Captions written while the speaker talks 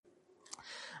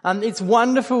It's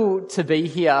wonderful to be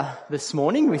here this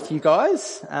morning with you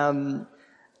guys.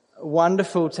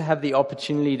 Wonderful to have the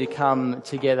opportunity to come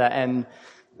together and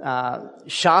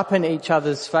sharpen each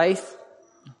other's faith.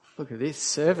 Look at this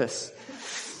service.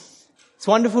 It's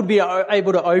wonderful to be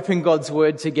able to open God's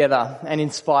Word together and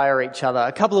inspire each other.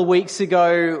 A couple of weeks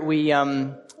ago, we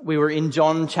were in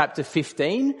John chapter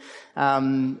 15,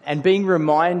 and being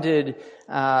reminded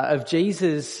of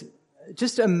Jesus'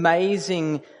 just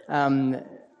amazing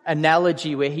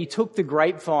analogy where he took the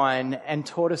grapevine and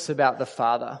taught us about the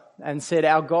Father and said,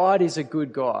 our God is a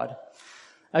good God,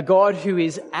 a God who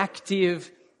is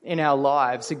active in our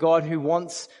lives, a God who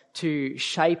wants to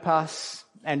shape us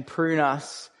and prune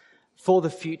us for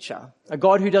the future, a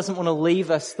God who doesn't want to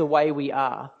leave us the way we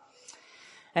are.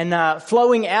 And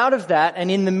flowing out of that,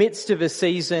 and in the midst of a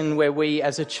season where we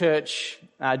as a church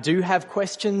do have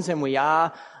questions and we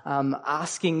are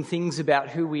asking things about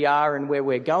who we are and where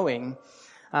we're going,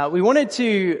 we wanted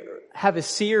to have a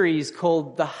series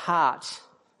called The Heart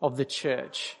of the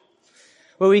Church,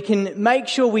 where we can make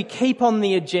sure we keep on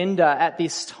the agenda at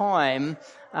this time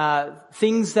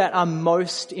things that are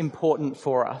most important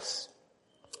for us.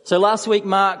 So last week,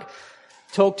 Mark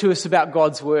talked to us about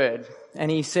God's Word, and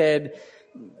he said,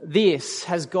 this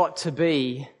has got to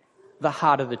be the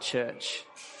heart of the church.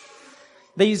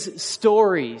 These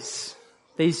stories,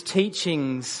 these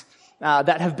teachings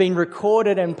that have been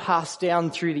recorded and passed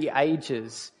down through the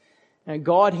ages, and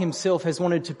God himself has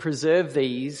wanted to preserve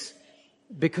these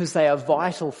because they are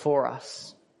vital for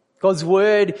us. God's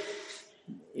Word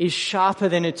is sharper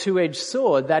than a two-edged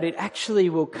sword, that it actually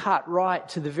will cut right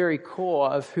to the very core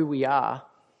of who we are.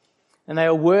 And they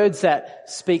are words that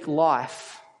speak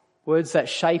life, words that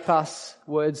shape us,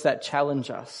 words that challenge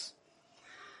us.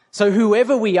 So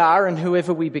whoever we are and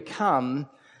whoever we become,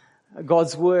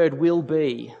 God's Word will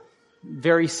be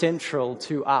very central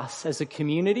to us as a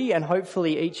community and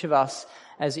hopefully each of us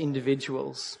as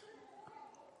individuals.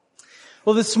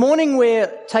 Well, this morning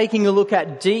we're taking a look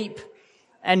at deep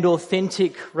and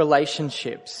authentic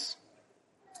relationships.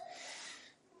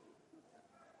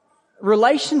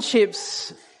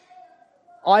 Relationships,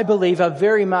 I believe, are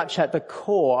very much at the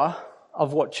core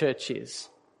of what church is.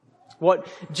 What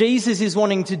Jesus is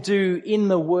wanting to do in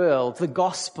the world, the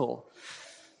gospel,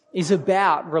 is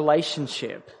about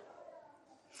relationship.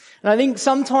 And I think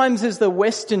sometimes as the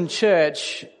Western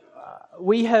church,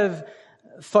 we have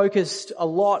focused a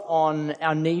lot on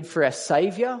our need for our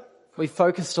Saviour. We've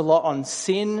focused a lot on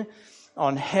sin,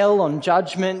 on hell, on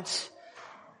judgment.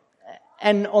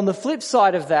 And on the flip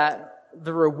side of that,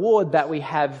 the reward that we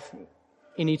have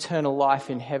in eternal life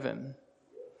in heaven.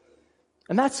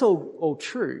 And that's all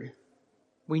true.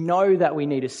 We know that we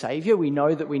need a Saviour. We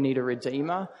know that we need a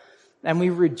Redeemer. And we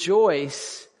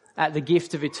rejoice at the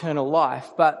gift of eternal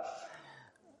life. But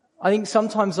I think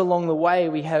sometimes along the way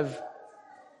we have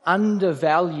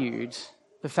undervalued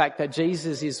the fact that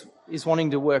Jesus is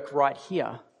wanting to work right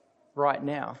here, right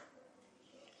now.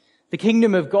 The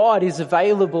kingdom of God is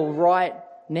available right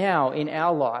now in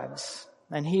our lives.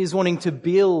 And he is wanting to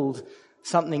build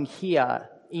something here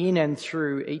in and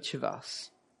through each of us.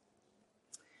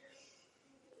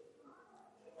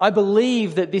 I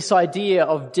believe that this idea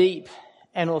of deep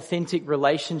and authentic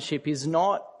relationship is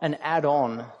not an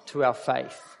add-on to our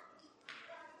faith.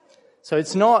 So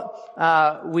it's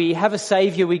not we have a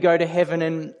Saviour, we go to heaven,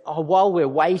 and while we're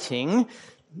waiting,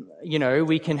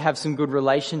 we can have some good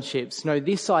relationships. No,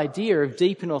 this idea of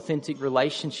deep and authentic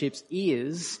relationships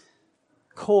is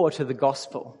core to the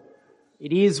gospel.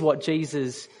 It is what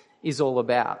Jesus is all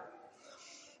about.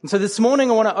 And so this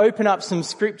morning I want to open up some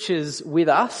scriptures with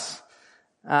us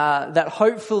that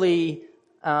hopefully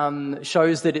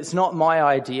shows that it's not my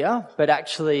idea, but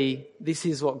actually this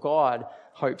is what God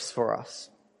hopes for us.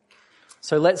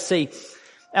 So let's see.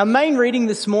 Our main reading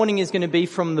this morning is going to be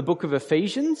from the book of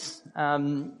Ephesians.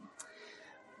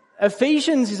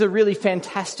 Ephesians is a really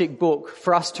fantastic book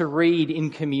for us to read in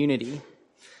community.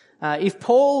 If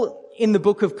Paul in the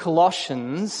book of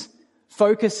Colossians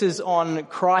focuses on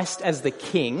Christ as the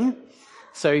King,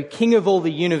 so King of all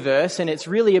the universe, and it's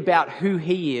really about who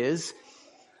he is,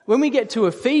 when we get to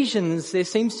Ephesians, there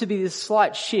seems to be this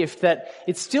slight shift that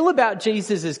it's still about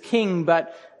Jesus as King,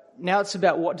 but now it's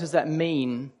about what does that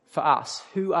mean for us?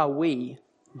 Who are we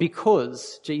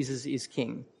because Jesus is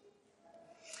King?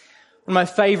 One of my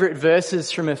favourite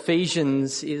verses from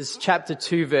Ephesians is chapter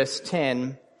 2, verse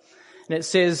 10. And it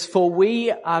says, "For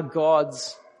we are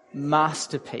God's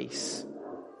masterpiece.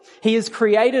 He has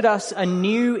created us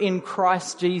anew in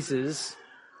Christ Jesus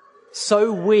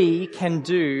so we can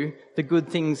do the good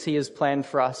things he has planned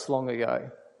for us long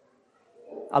ago."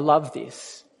 I love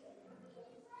this.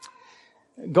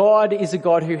 God is a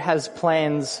God who has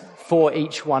plans for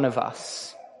each one of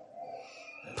us.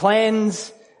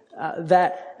 Plans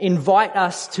that invite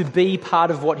us to be part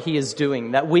of what he is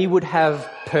doing, that we would have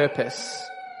purpose.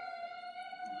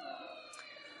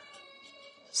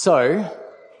 So,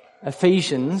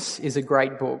 Ephesians is a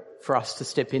great book for us to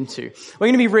step into. We're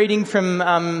going to be reading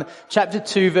from chapter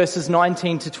 2, verses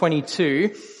 19 to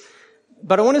 22.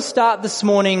 But I want to start this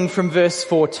morning from verse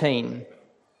 14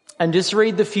 and just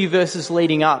read the few verses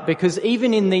leading up, because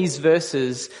even in these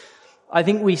verses, I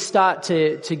think we start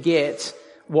to get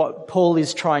what Paul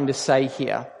is trying to say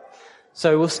here.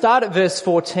 So we'll start at verse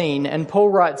 14, and Paul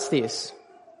writes this: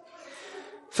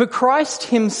 "For Christ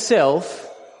himself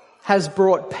has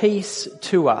brought peace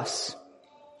to us.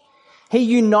 He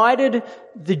united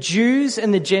the Jews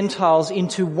and the Gentiles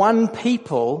into one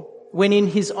people when in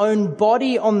his own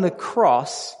body on the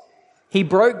cross, he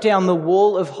broke down the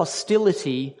wall of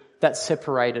hostility that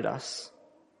separated us.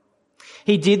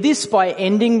 He did this by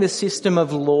ending the system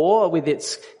of law with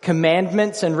its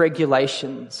commandments and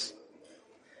regulations.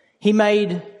 He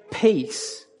made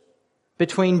peace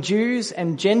between Jews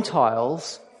and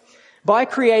Gentiles by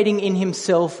creating in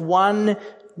himself one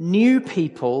new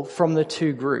people from the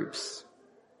two groups.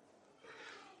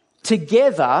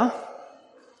 Together,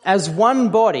 as one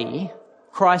body,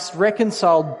 Christ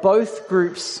reconciled both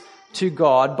groups to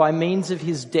God by means of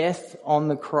his death on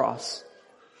the cross.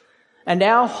 And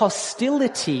our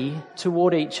hostility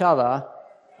toward each other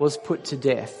was put to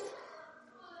death.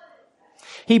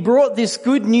 He brought this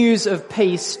good news of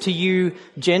peace to you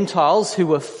Gentiles who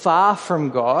were far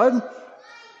from God,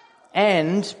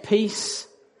 and peace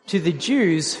to the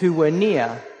Jews who were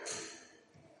near.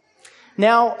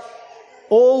 Now,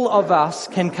 all of us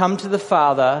can come to the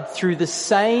Father through the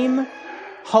same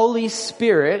Holy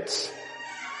Spirit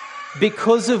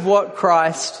because of what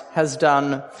Christ has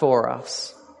done for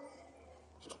us."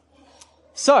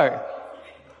 So,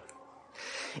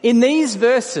 in these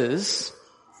verses,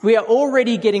 we are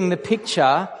already getting the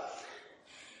picture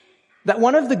that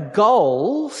one of the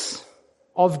goals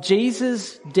of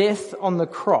Jesus' death on the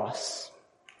cross,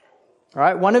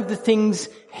 right, one of the things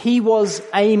he was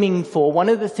aiming for, one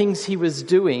of the things he was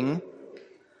doing,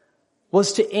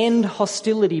 was to end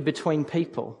hostility between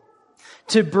people,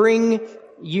 to bring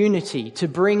unity, to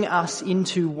bring us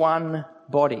into one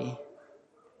body.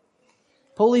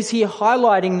 Paul is here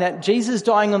highlighting that Jesus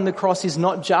dying on the cross is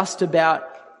not just about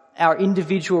our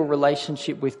individual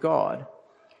relationship with God.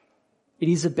 It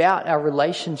is about our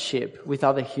relationship with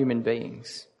other human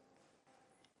beings.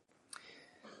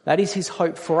 That is his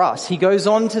hope for us. He goes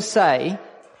on to say,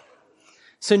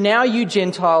 "So now you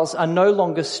Gentiles are no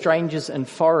longer strangers and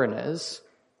foreigners.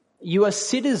 You are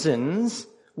citizens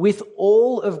with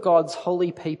all of God's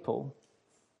holy people.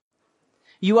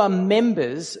 You are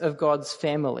members of God's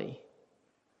family.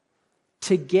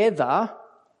 Together,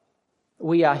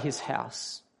 we are his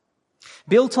house,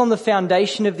 built on the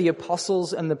foundation of the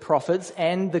apostles and the prophets,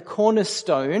 and the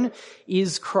cornerstone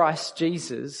is Christ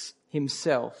Jesus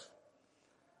himself.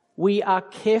 We are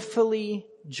carefully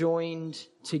joined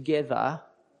together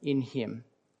in him,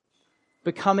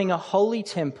 becoming a holy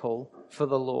temple for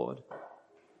the Lord.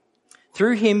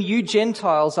 Through him, you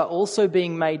Gentiles are also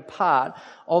being made part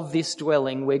of this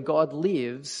dwelling where God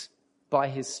lives by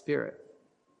his Spirit."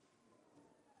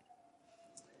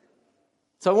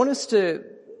 So I want us to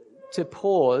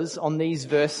pause on these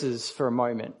verses for a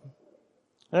moment.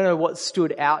 I don't know what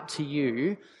stood out to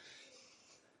you,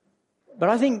 but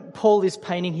I think Paul is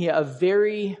painting here a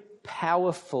very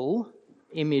powerful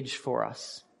image for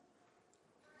us.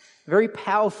 A very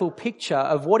powerful picture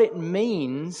of what it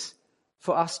means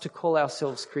for us to call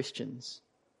ourselves Christians,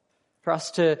 for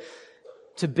us to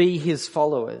be his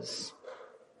followers.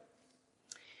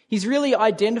 He's really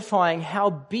identifying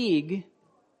how big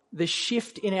the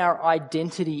shift in our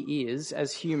identity is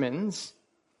as humans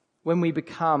when we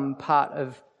become part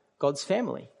of God's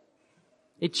family.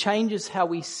 It changes how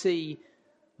we see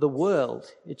the world.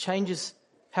 It changes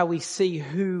how we see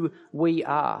who we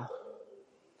are.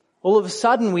 All of a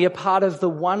sudden, we are part of the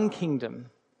one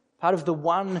kingdom, part of the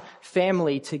one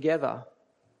family together.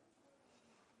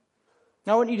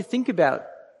 Now, I want you to think about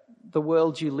the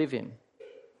world you live in.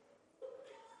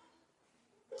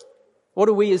 What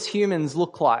do we as humans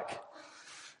look like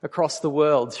across the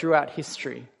world throughout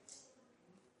history?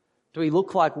 Do we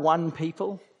look like one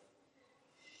people?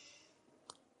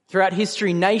 Throughout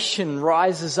history, nation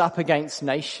rises up against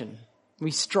nation.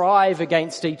 We strive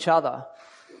against each other.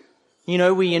 You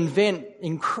know, we invent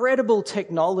incredible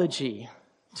technology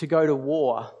to go to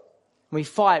war. We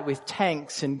fight with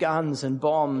tanks and guns and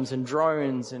bombs and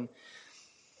drones.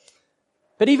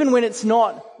 But even when it's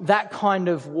not that kind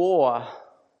of war,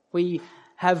 We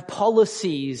have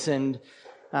policies and,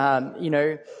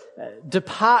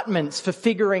 departments for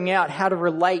figuring out how to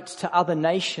relate to other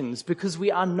nations because we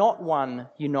are not one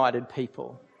united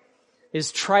people.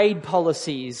 There's trade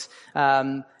policies,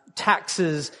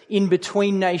 taxes in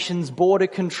between nations, border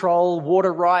control,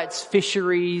 water rights,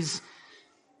 fisheries,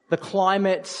 the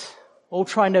climate, all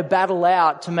trying to battle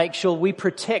out to make sure we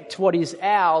protect what is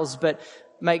ours, but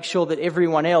make sure that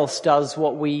everyone else does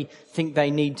what we think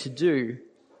they need to do.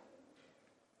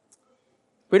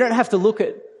 We don't have to look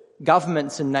at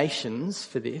governments and nations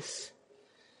for this.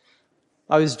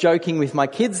 I was joking with my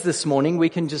kids this morning, we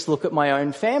can just look at my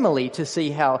own family to see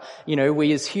how,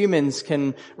 we as humans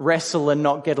can wrestle and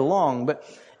not get along. But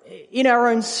in our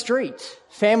own street,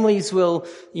 families will,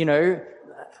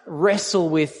 wrestle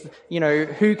with,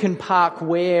 who can park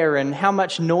where and how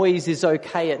much noise is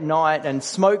okay at night and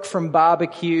smoke from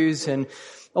barbecues and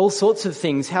all sorts of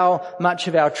things, how much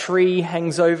of our tree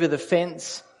hangs over the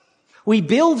fence. We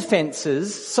build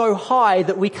fences so high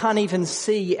that we can't even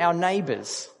see our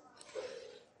neighbours.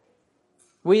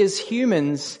 We as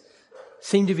humans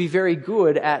seem to be very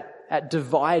good at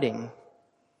dividing,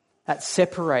 at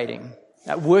separating,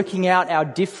 at working out our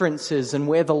differences and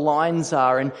where the lines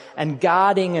are and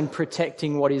guarding and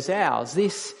protecting what is ours.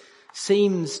 This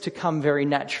seems to come very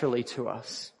naturally to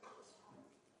us.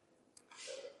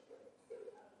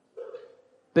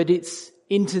 But it's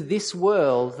into this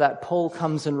world that Paul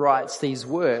comes and writes these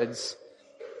words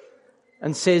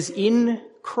and says, in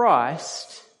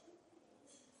Christ,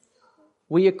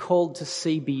 we are called to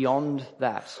see beyond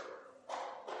that.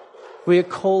 We are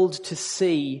called to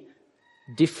see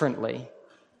differently.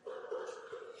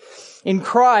 In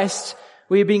Christ,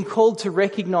 we are being called to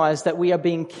recognize that we are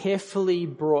being carefully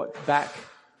brought back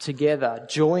together,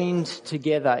 joined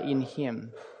together in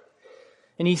Him.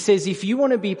 And he says, if you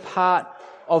want to be part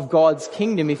of God's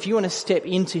kingdom, if you want to step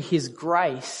into His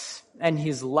grace and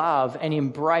His love and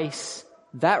embrace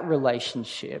that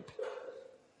relationship,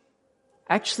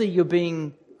 actually you're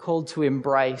being called to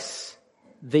embrace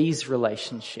these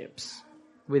relationships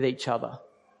with each other.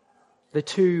 The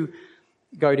two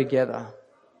go together.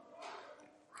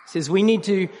 It says we need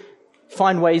to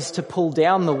find ways to pull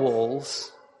down the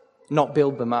walls, not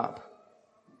build them up.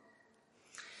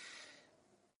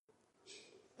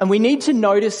 And we need to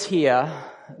notice here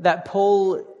that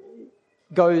Paul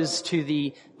goes to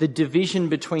the division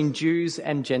between Jews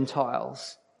and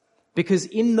Gentiles. Because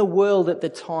in the world at the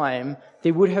time,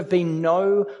 there would have been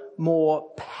no more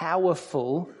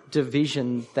powerful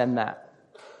division than that.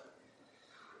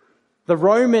 The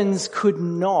Romans could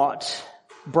not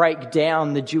break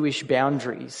down the Jewish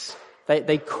boundaries.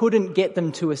 They couldn't get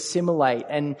them to assimilate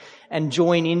and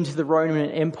join into the Roman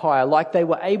Empire like they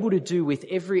were able to do with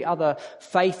every other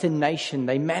faith and nation.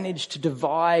 They managed to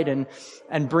divide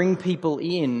and bring people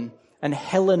in and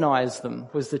Hellenize them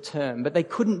was the term. But they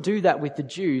couldn't do that with the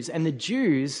Jews. And the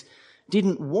Jews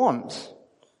didn't want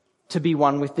to be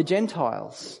one with the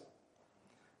Gentiles.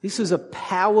 This was a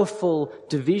powerful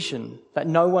division that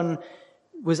no one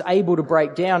was able to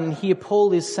break down. And here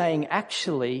Paul is saying,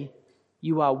 actually,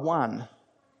 you are one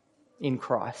in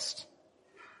Christ.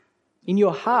 In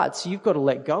your hearts, you've got to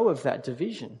let go of that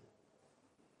division.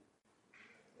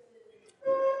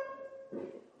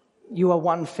 You are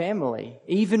one family,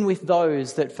 even with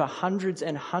those that for hundreds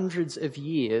and hundreds of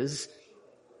years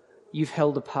you've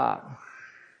held apart.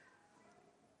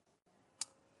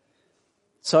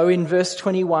 So in verse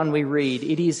 21 we read,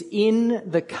 it is in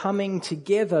the coming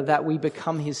together that we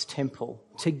become His temple.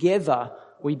 Together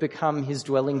we become His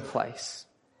dwelling place.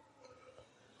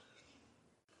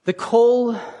 The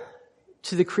call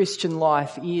to the Christian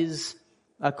life is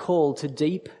a call to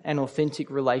deep and authentic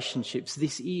relationships.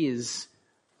 This is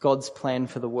God's plan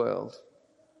for the world.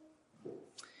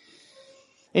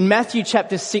 In Matthew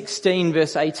chapter 16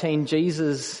 verse 18,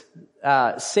 Jesus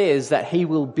says that He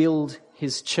will build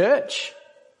His church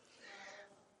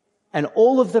and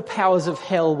all of the powers of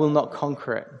hell will not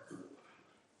conquer it.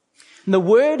 And the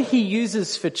word He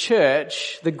uses for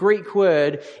church, the Greek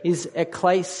word, is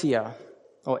ekklesia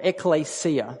or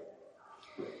ecclesia.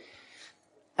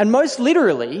 And most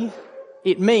literally,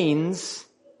 it means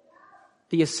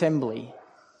the assembly,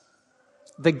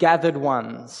 the gathered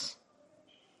ones.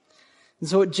 And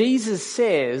so what Jesus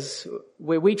says,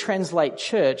 where we translate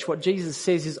church, what Jesus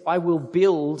says is, I will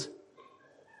build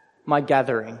my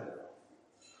gathering.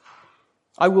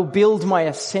 I will build my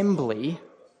assembly.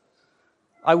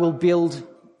 I will build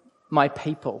my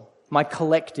people, my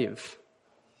collective.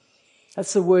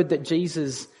 That's the word that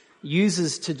Jesus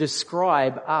uses to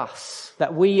describe us,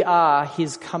 that we are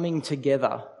His coming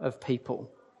together of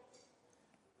people.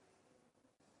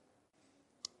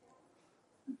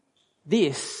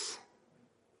 this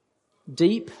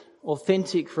deep,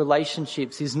 authentic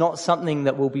relationships is not something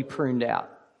that will be pruned out.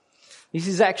 This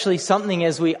is actually something,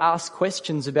 as we ask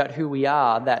questions about who we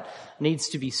are, that needs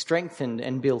to be strengthened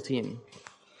and built in.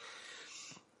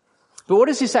 But what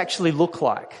does this actually look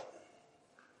like?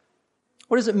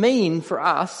 What does it mean for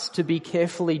us to be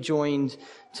carefully joined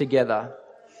together?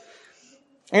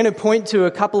 I'm going to point to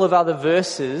a couple of other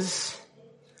verses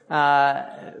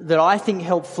that I think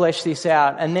help flesh this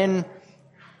out, and then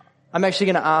I'm actually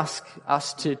going to ask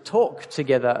us to talk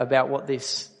together about what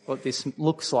this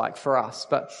looks like for us.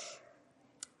 But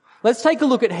let's take a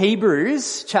look at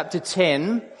Hebrews chapter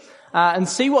 10 and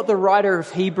see what the writer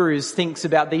of Hebrews thinks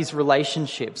about these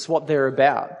relationships, what they're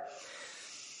about.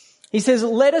 He says,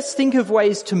 "Let us think of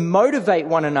ways to motivate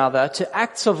one another to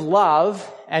acts of love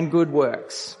and good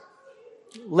works.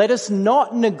 Let us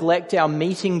not neglect our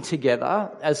meeting together,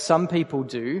 as some people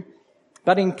do,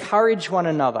 but encourage one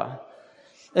another,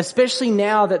 especially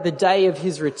now that the day of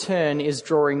his return is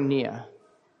drawing near."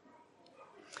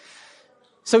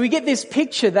 So we get this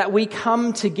picture that we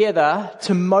come together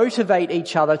to motivate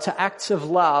each other to acts of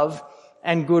love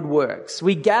and good works.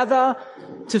 We gather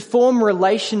to form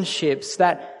relationships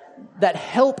that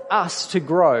help us to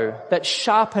grow, that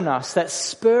sharpen us, that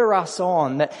spur us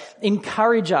on, that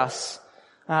encourage us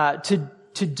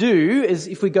to do, as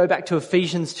if we go back to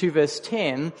Ephesians 2 verse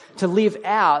 10, to live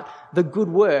out the good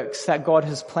works that God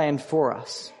has planned for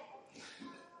us.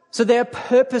 So they're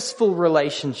purposeful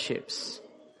relationships.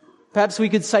 Perhaps we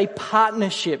could say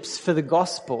partnerships for the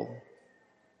gospel.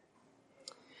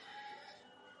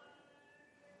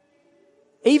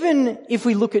 Even if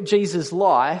we look at Jesus'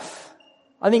 life,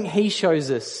 I think he shows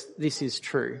us this is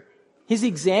true. His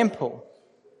example.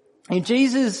 And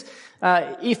Jesus,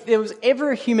 if there was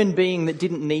ever a human being that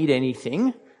didn't need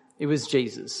anything, it was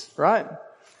Jesus, right?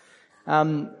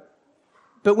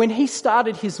 But when he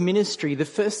started his ministry, the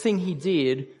first thing he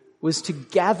did was to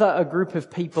gather a group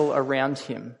of people around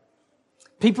him.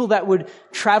 People that would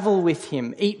travel with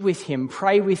him, eat with him,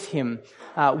 pray with him,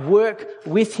 work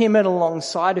with him and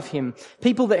alongside of him.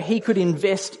 People that he could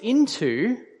invest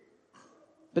into,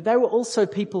 but they were also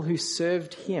people who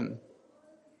served him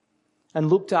and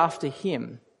looked after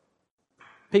him.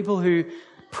 People who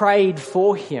prayed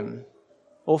for him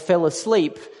or fell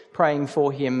asleep praying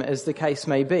for him, as the case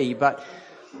may be. But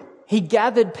he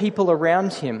gathered people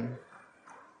around him.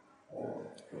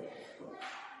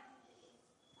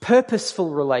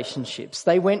 Purposeful relationships.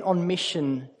 They went on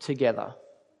mission together.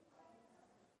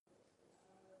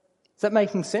 Is that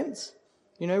making sense?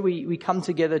 You know, we come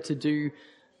together to do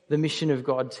the mission of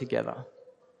God together.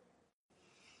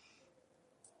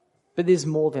 But there's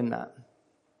more than that.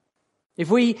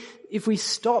 If we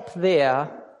stop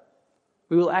there,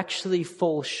 we will actually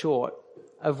fall short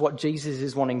of what Jesus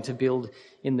is wanting to build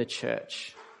in the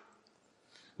church.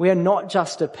 We are not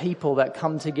just a people that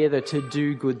come together to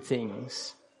do good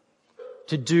things,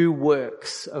 to do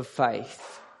works of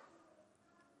faith.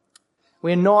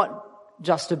 We're not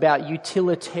just about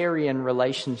utilitarian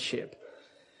relationship.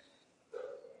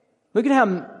 Look at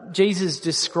how Jesus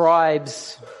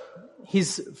describes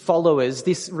his followers,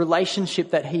 this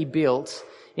relationship that he built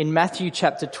in Matthew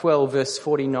chapter 12, verse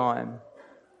 49.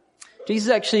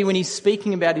 Jesus actually, when he's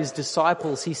speaking about his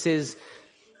disciples, he says,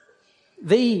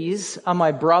 "These are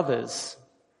my brothers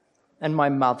and my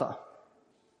mother."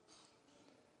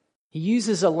 He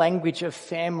uses a language of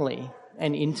family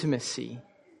and intimacy.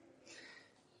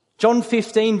 John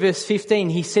 15, verse 15,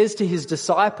 he says to his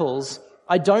disciples,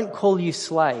 "I don't call you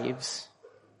slaves."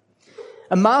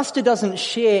 A master doesn't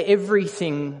share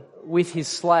everything with his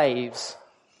slaves,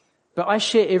 but I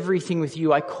share everything with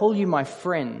you. I call you my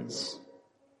friends.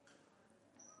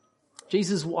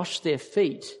 Jesus washed their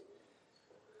feet.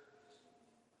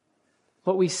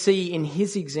 What we see in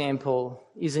his example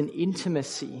is an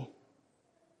intimacy,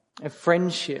 a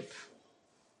friendship,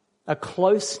 a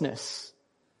closeness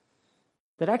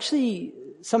that actually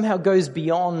somehow goes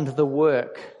beyond the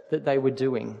work that they were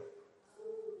doing.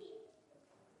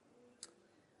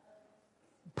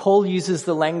 Paul uses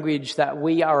the language that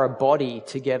we are a body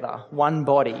together, one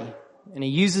body, and he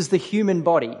uses the human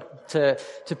body to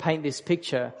paint this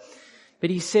picture. But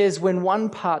he says when one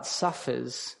part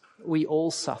suffers, we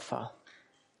all suffer.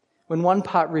 When one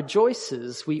part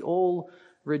rejoices, we all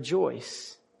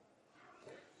rejoice.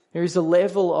 There is a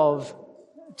level of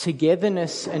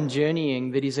togetherness and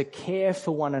journeying that is a care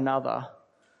for one another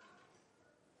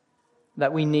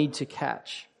that we need to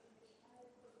catch.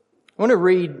 I want to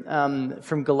read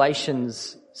from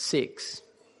Galatians 6.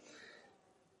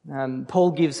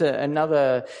 Paul gives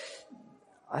another,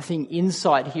 I think,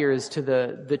 insight here as to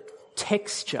the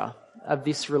texture of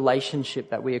this relationship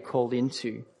that we are called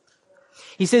into.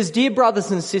 He says, "Dear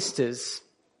brothers and sisters,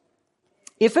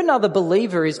 if another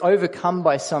believer is overcome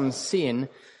by some sin,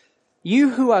 you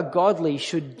who are godly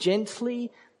should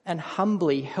gently and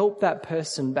humbly help that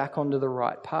person back onto the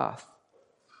right path.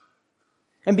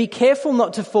 And be careful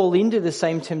not to fall into the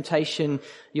same temptation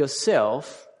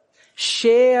yourself.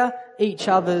 Share each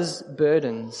other's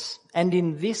burdens, and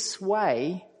in this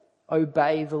way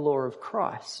obey the law of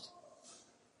Christ.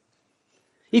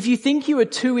 If you think you are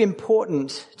too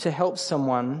important to help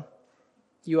someone,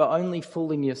 you are only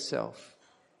fooling yourself.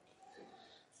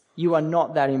 You are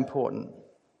not that important.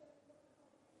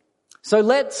 So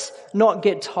let's not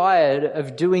get tired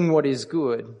of doing what is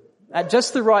good. At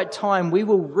just the right time, we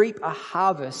will reap a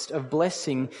harvest of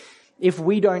blessing if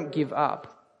we don't give up.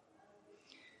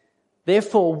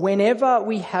 Therefore, whenever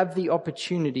we have the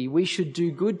opportunity, we should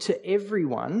do good to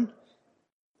everyone,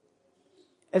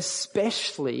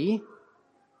 especially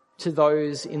to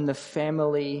those in the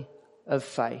family of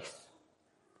faith."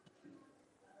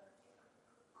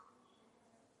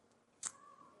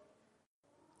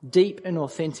 Deep and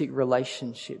authentic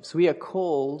relationships. We are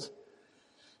called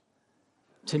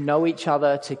to know each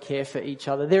other, to care for each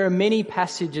other. There are many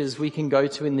passages we can go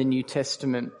to in the New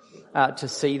Testament to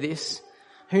see this.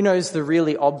 Who knows the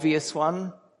really obvious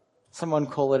one? Someone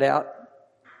call it out.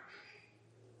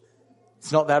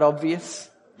 It's not that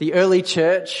obvious. The early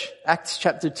church, Acts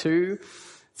chapter 2.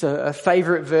 It's a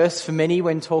favourite verse for many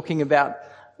when talking about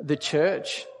the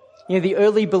church. You know, the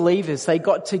early believers, they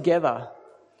got together.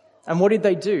 And what did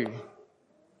they do?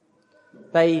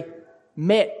 They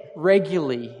met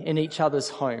regularly in each other's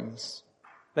homes.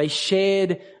 They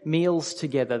shared meals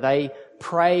together. They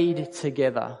prayed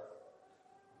together.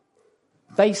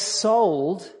 They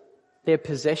sold their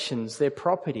possessions, their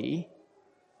property,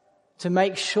 to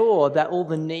make sure that all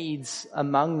the needs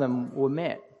among them were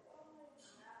met.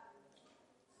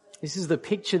 This is the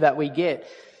picture that we get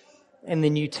in the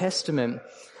New Testament.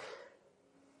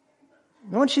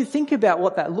 I want you to think about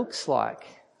what that looks like.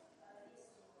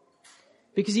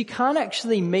 Because you can't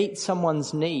actually meet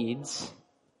someone's needs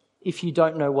if you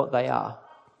don't know what they are.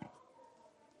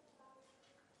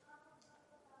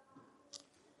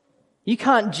 You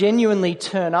can't genuinely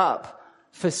turn up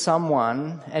for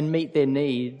someone and meet their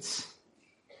needs,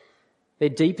 their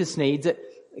deepest needs, at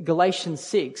Galatians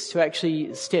 6, to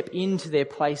actually step into their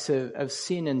place of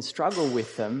sin and struggle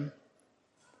with them,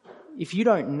 if you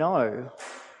don't know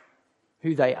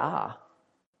who they are,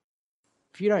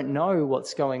 if you don't know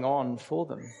what's going on for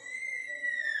them.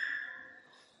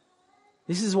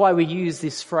 This is why we use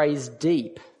this phrase,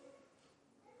 deep,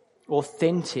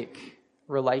 authentic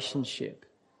relationship.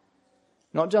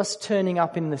 Not just turning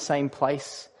up in the same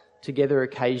place together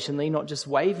occasionally, not just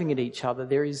waving at each other.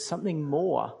 There is something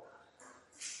more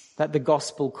that the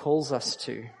gospel calls us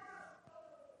to.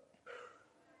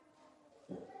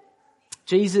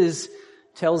 Jesus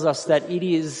tells us that it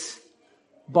is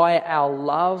by our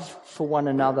love for one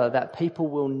another that people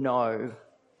will know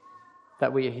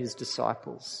that we are his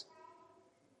disciples.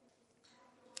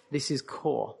 This is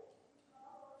core.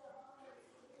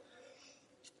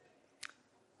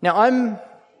 Now,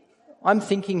 I'm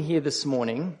thinking here this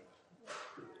morning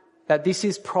that this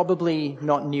is probably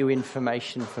not new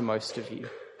information for most of you.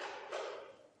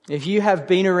 If you have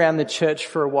been around the church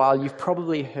for a while, you've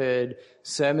probably heard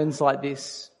sermons like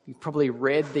this. You've probably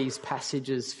read these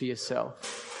passages for yourself.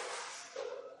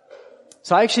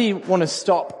 So I actually want to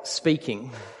stop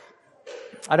speaking.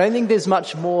 I don't think there's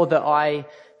much more that I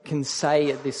can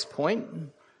say at this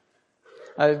point.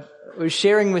 I was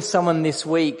sharing with someone this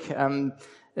week,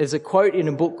 there's a quote in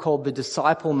a book called The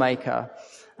Disciple Maker,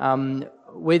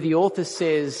 where the author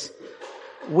says,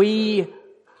 "We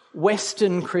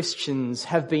Western Christians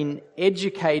have been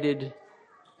educated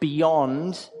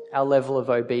beyond our level of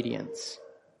obedience."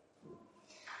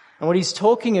 And what he's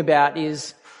talking about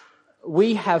is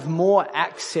we have more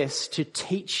access to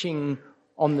teaching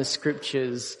on the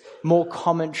scriptures, more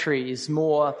commentaries,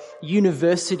 more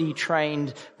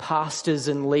university-trained pastors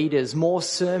and leaders, more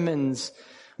sermons,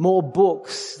 more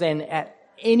books than at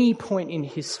any point in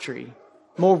history,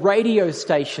 more radio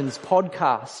stations,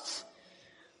 podcasts.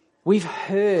 We've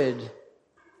heard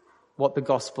what the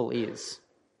gospel is.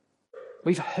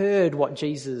 We've heard what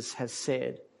Jesus has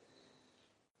said.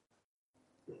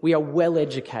 We are well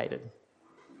educated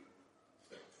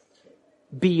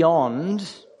beyond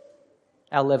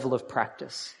our level of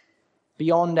practice,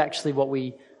 beyond actually what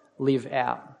we live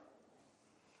out.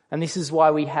 And this is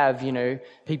why we have,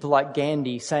 people like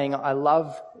Gandhi saying, "I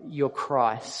love your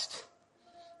Christ.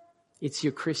 It's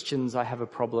your Christians I have a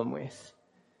problem with."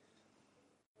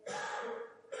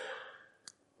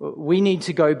 we need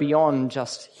to go beyond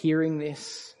just hearing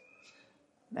this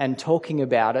and talking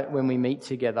about it when we meet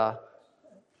together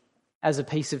as a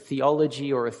piece of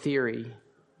theology or a theory.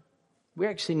 We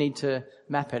actually need to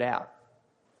map it out.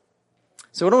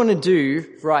 So what I want to do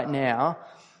right now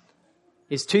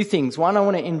is two things. One, I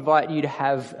want to invite you to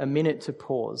have a minute to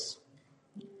pause.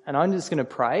 And I'm just going to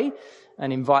pray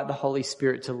and invite the Holy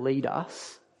Spirit to lead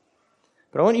us.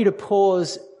 But I want you to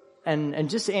pause and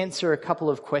just answer a couple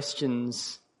of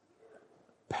questions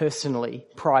personally,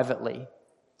 privately.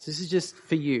 So this is just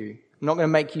for you. I'm not going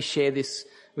to make you share this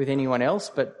with anyone else,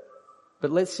 but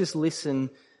let's just listen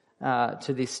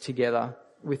to this together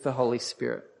with the Holy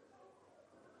Spirit.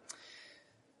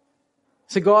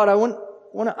 So God, I want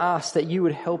to ask that you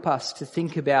would help us to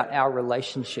think about our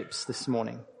relationships this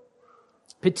morning,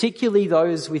 particularly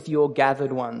those with your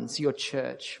gathered ones, your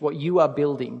church, what you are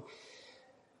building.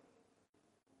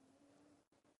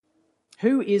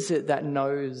 Who is it that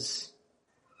knows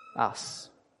us?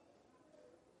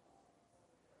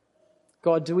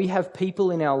 God, do we have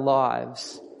people in our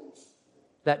lives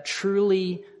that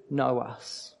truly know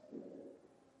us?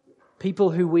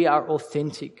 People who we are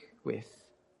authentic with?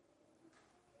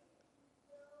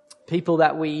 People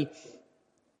that we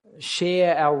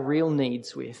share our real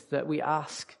needs with, that we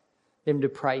ask them to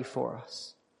pray for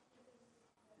us?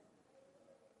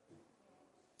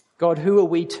 God, who are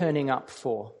we turning up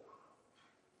for?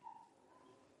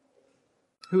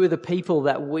 Who are the people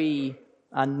that we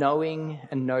are knowing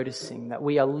and noticing, that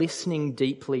we are listening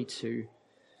deeply to,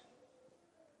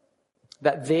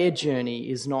 that their journey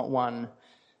is not one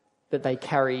that they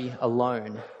carry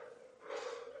alone?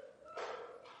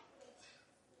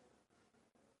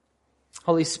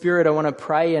 Holy Spirit, I want to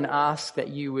pray and ask that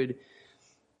you would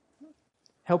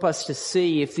help us to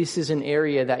see if this is an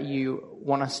area that you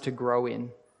want us to grow in.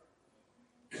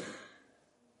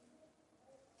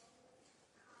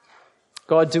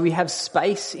 God, do we have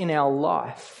space in our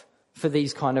life for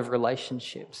these kind of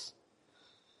relationships?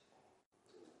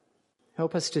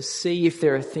 Help us to see if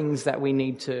there are things that we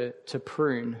need to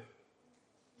prune,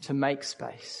 to make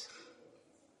space.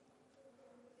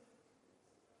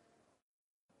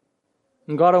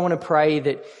 And God, I want to pray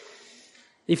that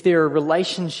if there are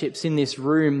relationships in this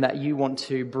room that you want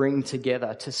to bring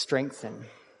together to strengthen,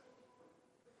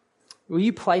 will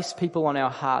you place people on our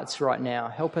hearts right now?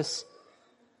 Help us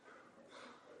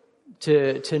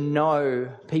to know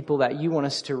people that you want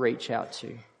us to reach out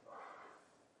to.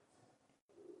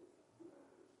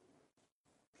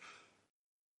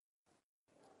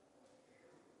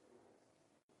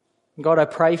 God, I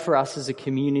pray for us as a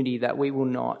community that we will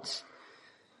not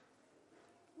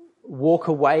walk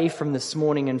away from this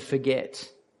morning and forget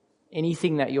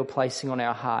anything that you're placing on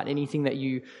our heart, anything that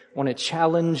you want to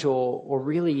challenge or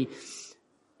really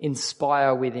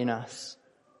inspire within us.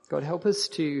 God, help us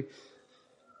to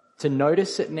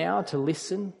notice it now, to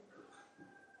listen,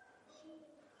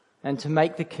 and to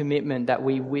make the commitment that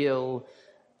we will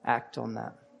act on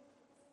that.